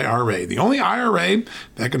Gold IRA, the only IRA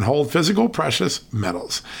that can hold physical precious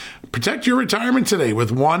metals. Protect your retirement today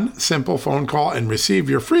with one simple phone call and receive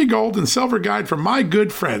your free gold and silver guide from my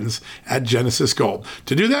good friends at Genesis Gold.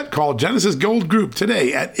 To do that, call Genesis Gold Group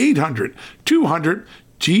today at 800-200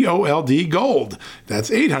 GOLD Gold.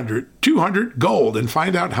 That's 800-200-GOLD, and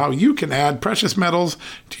find out how you can add precious metals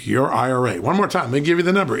to your IRA. One more time, let me give you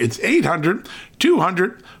the number. It's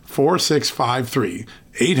 800-200-4653.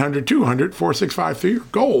 800-200-4653 or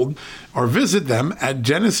gold, or visit them at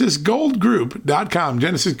genesisgoldgroup.com.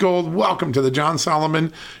 Genesis Gold, welcome to the John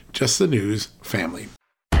Solomon Just the News family.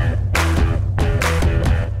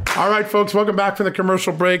 All right, folks, welcome back from the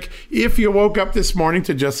commercial break. If you woke up this morning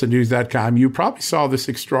to justthenews.com, you probably saw this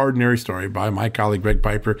extraordinary story by my colleague, Greg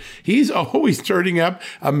Piper. He's always turning up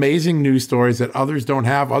amazing news stories that others don't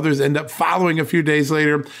have. Others end up following a few days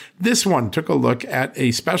later. This one took a look at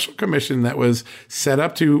a special commission that was set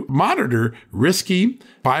up to monitor risky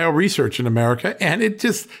bioresearch in America, and it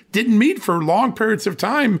just didn't meet for long periods of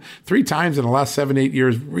time, 3 times in the last 7-8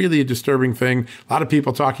 years. Really a disturbing thing. A lot of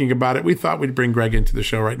people talking about it. We thought we'd bring Greg into the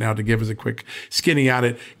show right now to give us a quick skinny on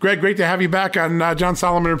it. Greg, great to have you back on John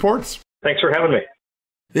Solomon Reports. Thanks for having me.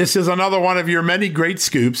 This is another one of your many great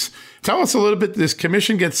scoops. Tell us a little bit. This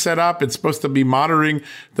commission gets set up. It's supposed to be monitoring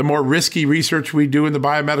the more risky research we do in the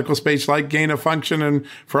biomedical space, like gain of function. And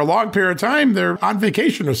for a long period of time, they're on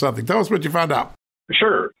vacation or something. Tell us what you found out.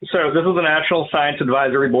 Sure. So this is the National Science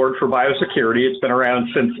Advisory Board for Biosecurity. It's been around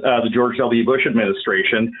since the George W. Bush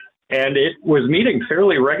administration, and it was meeting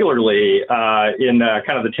fairly regularly in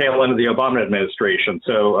kind of the tail end of the Obama administration.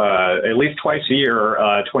 So at least twice a year,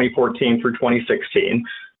 2014 through 2016.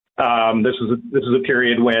 This is a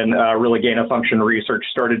period when really gain-of-function research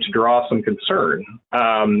started to draw some concern,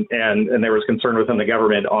 and there was concern within the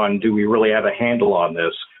government on, do we really have a handle on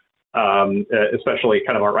this? Especially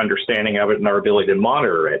kind of our understanding of it and our ability to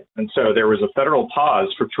monitor it. And so there was a federal pause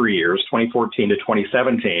for 3 years, 2014 to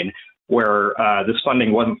 2017, where this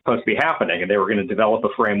funding wasn't supposed to be happening, and they were going to develop a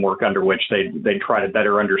framework under which they'd try to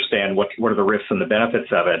better understand what are the risks and the benefits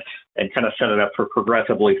of it, and kind of set it up for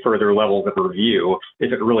progressively further levels of review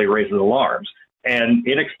if it really raises alarms. And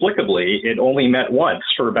inexplicably, it only met once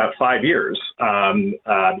for about 5 years,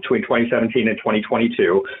 between 2017 and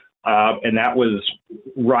 2022. And that was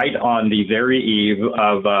right on the very eve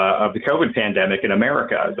of the COVID pandemic in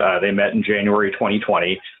America. They met in January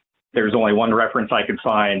 2020. There's only one reference I could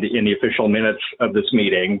find in the official minutes of this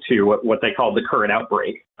meeting to what they called the current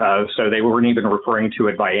outbreak. So they weren't even referring to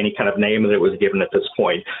it by any kind of name that was given at this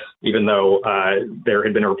point, even though there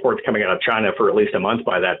had been reports coming out of China for at least a month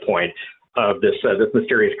by that point of this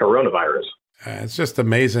mysterious coronavirus. It's just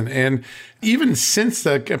amazing. And even since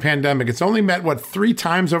the pandemic, it's only met, 3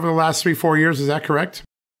 times over the last 3-4 years? Is that correct?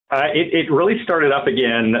 It really started up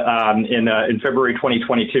again in February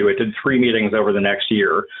 2022. It did 3 meetings over the next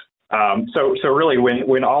year. So really,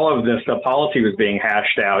 when all of this policy was being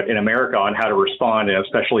hashed out in America on how to respond, and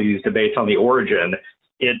especially these debates on the origin,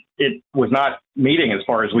 it was not meeting as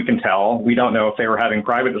far as we can tell. We don't know if they were having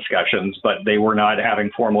private discussions, but they were not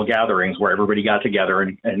having formal gatherings where everybody got together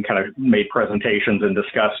and kind of made presentations and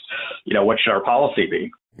discussed, what should our policy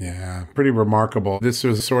be. Yeah, pretty remarkable. This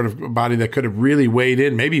was sort of a body that could have really weighed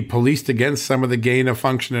in, maybe policed against some of the gain of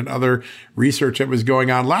function and other research that was going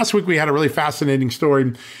on. Last week, we had a really fascinating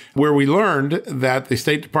story where we learned that the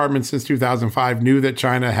State Department since 2005 knew that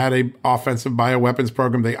China had an offensive bioweapons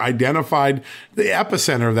program. They identified the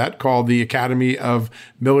epicenter of that, called the Academy of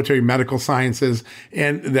Military Medical Sciences.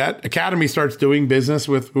 And that academy starts doing business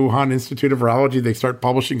with Wuhan Institute of Virology. They start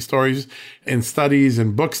publishing stories and studies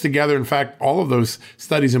and books together. In fact, all of those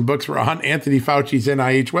studies news and books were on Anthony Fauci's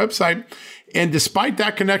NIH website. And despite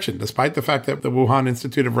that connection, despite the fact that the Wuhan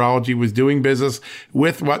Institute of Virology was doing business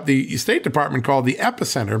with what the State Department called the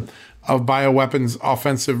epicenter of bioweapons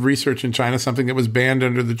offensive research in China, something that was banned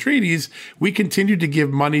under the treaties, we continued to give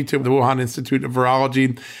money to the Wuhan Institute of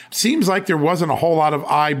Virology. Seems like there wasn't a whole lot of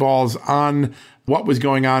eyeballs on what was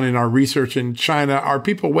going on in our research in China. Are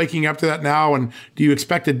people waking up to that now? And do you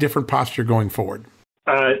expect a different posture going forward?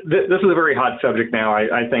 This is a very hot subject now,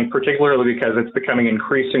 I think, particularly because it's becoming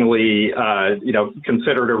increasingly,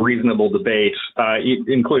 considered a reasonable debate,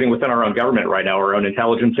 including within our own government right now, our own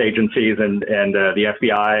intelligence agencies and the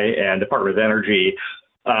FBI and Department of Energy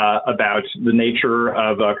about the nature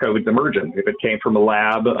of COVID's emergence, if it came from a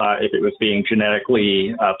lab, if it was being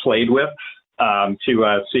genetically played with.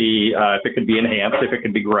 To see if it could be enhanced, if it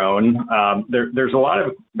could be grown. There was a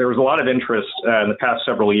lot of interest in the past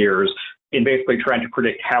several years in basically trying to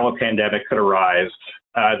predict how a pandemic could arise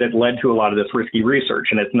that led to a lot of this risky research.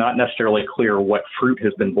 And it's not necessarily clear what fruit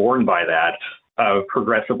has been borne by that,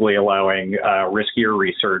 progressively allowing riskier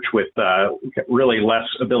research with really less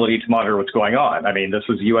ability to monitor what's going on. I mean, this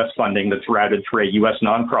is U.S. funding that's routed through a U.S.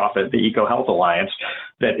 nonprofit, the EcoHealth Alliance,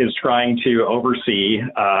 that is trying to oversee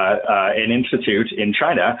an institute in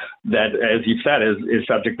China that, as you've said, is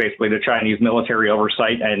subject basically to Chinese military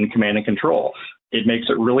oversight and command and control. It makes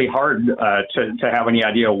it really hard to have any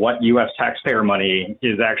idea what U.S. taxpayer money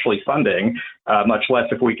is actually funding, much less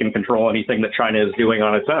if we can control anything that China is doing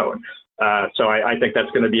on its own. So I think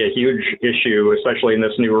that's going to be a huge issue, especially in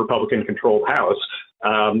this new Republican-controlled House,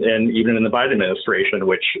 and even in the Biden administration,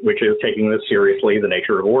 which is taking this seriously, the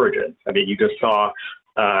nature of origin. I mean, you just saw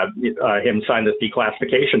him sign this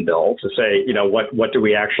declassification bill to say, what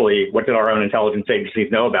did our own intelligence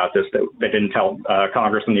agencies know about this that they didn't tell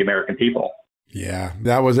Congress and the American people? Yeah,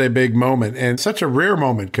 that was a big moment, and such a rare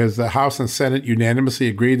moment because the House and Senate unanimously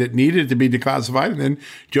agreed it needed to be declassified. And then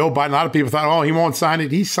Joe Biden, a lot of people thought, oh, he won't sign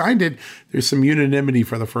it. He signed it. There's some unanimity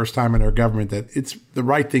for the first time in our government that it's the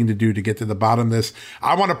right thing to do to get to the bottom of this.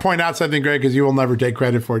 I want to point out something, Greg, because you will never take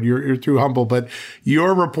credit for it. You're too humble, but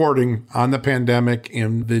your reporting on the pandemic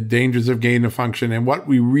and the dangers of gain of function and what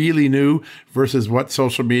we really knew versus what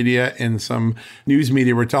social media and some news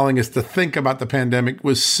media were telling us to think about the pandemic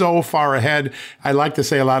was so far ahead. I like to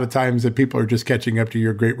say a lot of times that people are just catching up to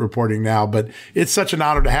your great reporting now, but it's such an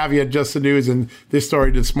honor to have you at Just the News, and this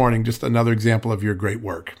story this morning, just another example of your great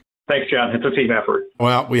work. Thanks, John. It's a team effort.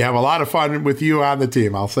 Well, we have a lot of fun with you on the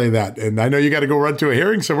team. I'll say that. And I know you got to go run to a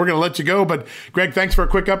hearing, so we're going to let you go. But Greg, thanks for a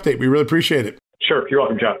quick update. We really appreciate it. Sure. You're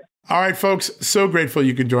welcome, John. All right, folks, so grateful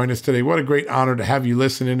you can join us today. What a great honor to have you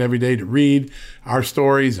listen in every day to read our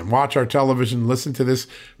stories and watch our television, listen to this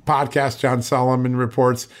podcast, John Solomon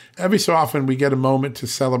Reports. Every so often we get a moment to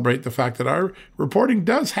celebrate the fact that our reporting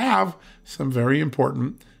does have some very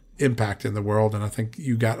important impact in the world. And I think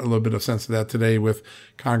you got a little bit of sense of that today with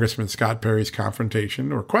Congressman Scott Perry's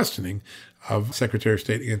confrontation or questioning of Secretary of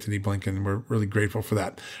State Antony Blinken. We're really grateful for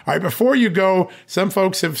that. All right, before you go, some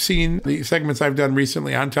folks have seen the segments I've done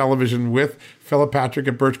recently on television with Philip Patrick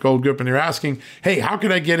at Birch Gold Group, and they're asking, hey, how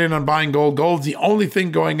can I get in on buying gold? Gold's the only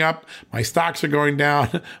thing going up. My stocks are going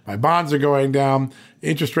down. My bonds are going down.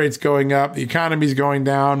 Interest rates going up. The economy's going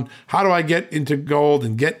down. How do I get into gold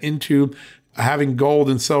and get into having gold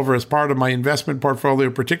and silver as part of my investment portfolio,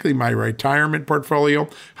 particularly my retirement portfolio?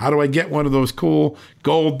 How do I get one of those cool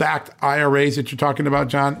gold-backed IRAs that you're talking about,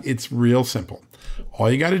 John? It's real simple.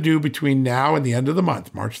 All you got to do between now and the end of the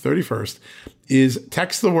month, March 31st, is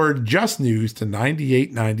text the word Just News to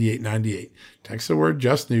 989898. Text the word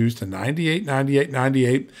Just News to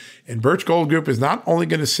 989898. And Birch Gold Group is not only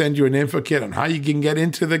going to send you an info kit on how you can get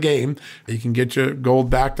into the game, you can get your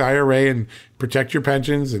gold-backed IRA and protect your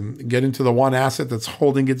pensions and get into the one asset that's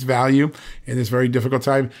holding its value in this very difficult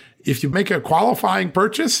time. If you make a qualifying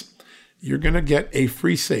purchase, you're going to get a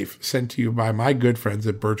free safe sent to you by my good friends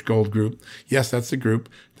at Birch Gold Group. Yes, that's the group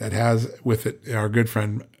that has with it our good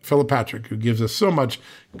friend Philip Patrick, who gives us so much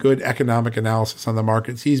good economic analysis on the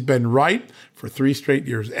markets. He's been right for 3 straight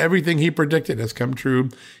years. Everything he predicted has come true.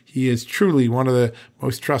 He is truly one of the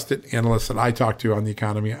most trusted analysts that I talk to on the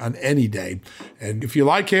economy on any day. And if you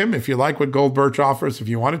like him, if you like what Gold Birch offers, if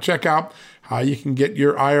you want to check out how you can get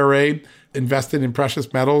your IRA invested in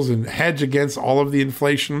precious metals and hedge against all of the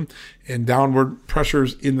inflation and downward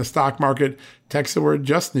pressures in the stock market, text the word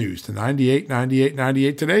Just News to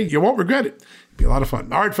 989898 today. You won't regret it. It'll be a lot of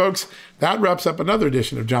fun. All right, folks, that wraps up another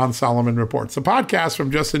edition of John Solomon Reports, the podcast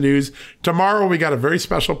from Just the News. Tomorrow, we got a very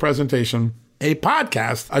special presentation, a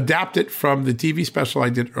podcast adapted from the TV special I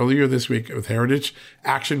did earlier this week with Heritage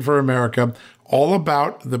Action for America all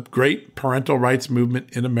about the great parental rights movement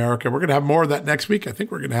in America. We're going to have more of that next week. I think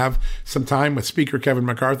we're going to have some time with Speaker Kevin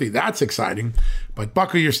McCarthy. That's exciting. But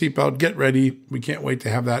buckle your seatbelt, get ready. We can't wait to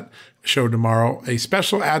have that show tomorrow. A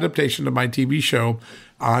special adaptation of my TV show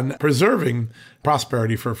on preserving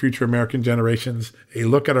prosperity for future American generations. A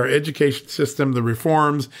look at our education system, the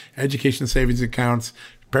reforms, education savings accounts,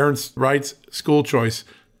 parents' rights, school choice.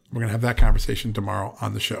 We're going to have that conversation tomorrow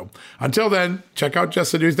on the show. Until then, check out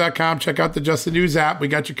justthenews.com. Check out the Just the News app. We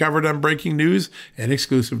got you covered on breaking news and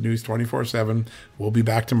exclusive news 24/7. We'll be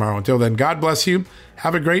back tomorrow. Until then, God bless you.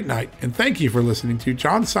 Have a great night. And thank you for listening to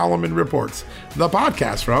John Solomon Reports, the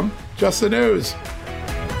podcast from Just the News.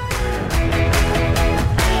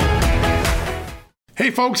 Hey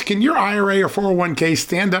folks, can your IRA or 401k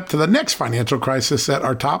stand up to the next financial crisis that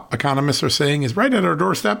our top economists are saying is right at our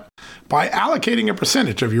doorstep? By allocating a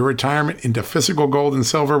percentage of your retirement into physical gold and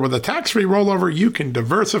silver with a tax-free rollover, you can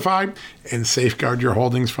diversify and safeguard your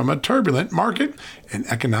holdings from a turbulent market and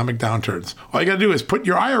economic downturns. All you got to do is put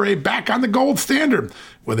your IRA back on the gold standard.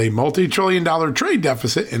 With a multi-trillion-dollar trade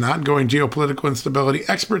deficit and ongoing geopolitical instability,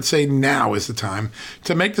 experts say now is the time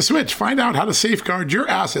to make the switch. Find out how to safeguard your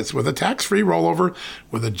assets with a tax-free rollover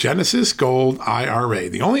with a Genesis Gold IRA,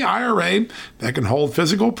 the only IRA that can hold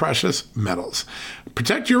physical precious metals.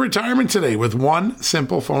 Protect your retirement today with one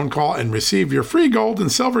simple phone call and receive your free gold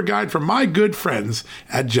and silver guide from my good friends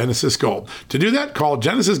at Genesis Gold. To do that, call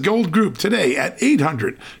Genesis Gold Group today at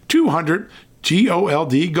 800-200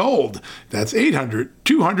 GOLD Gold. That's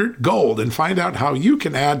 800-200-GOLD, and find out how you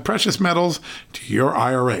can add precious metals to your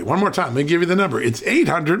IRA. One more time, let me give you the number. It's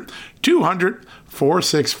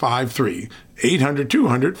 800-200-4653.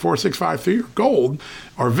 800-200-4653 gold,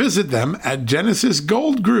 or visit them at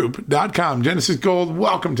genesisgoldgroup.com. Genesis Gold,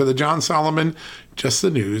 welcome to the John Solomon Just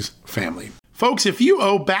the News family. Folks, if you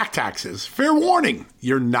owe back taxes, fair warning,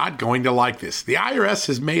 you're not going to like this. The IRS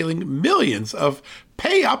is mailing millions of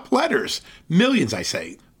pay-up letters. Millions, I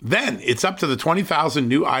say. Then it's up to the 20,000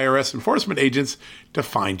 new IRS enforcement agents to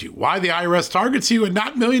find you. Why the IRS targets you and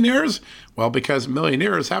not millionaires? Well, because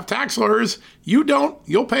millionaires have tax lawyers. You don't,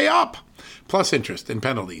 you'll pay up. Plus interest and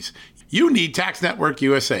penalties. You need Tax Network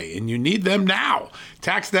USA, and you need them now.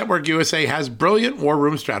 Tax Network USA has brilliant war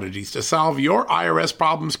room strategies to solve your IRS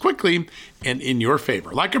problems quickly and in your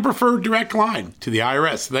favor. Like a preferred direct line to the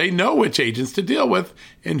IRS, they know which agents to deal with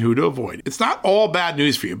and who to avoid. It's not all bad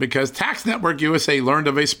news for you because Tax Network USA learned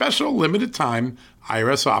of a special limited time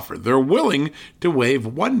IRS offer. They're willing to waive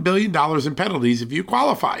 $1 billion in penalties if you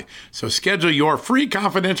qualify. So schedule your free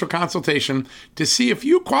confidential consultation to see if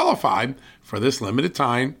you qualify for this limited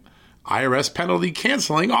time IRS penalty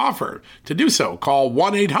canceling offer. To do so, call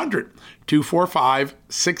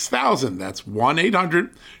 1-800-245-6000. That's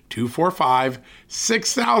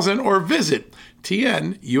 1-800-245-6000, or visit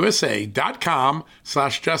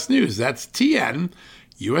tnusa.com/justnews. That's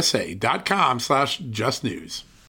tnusa.com/justnews.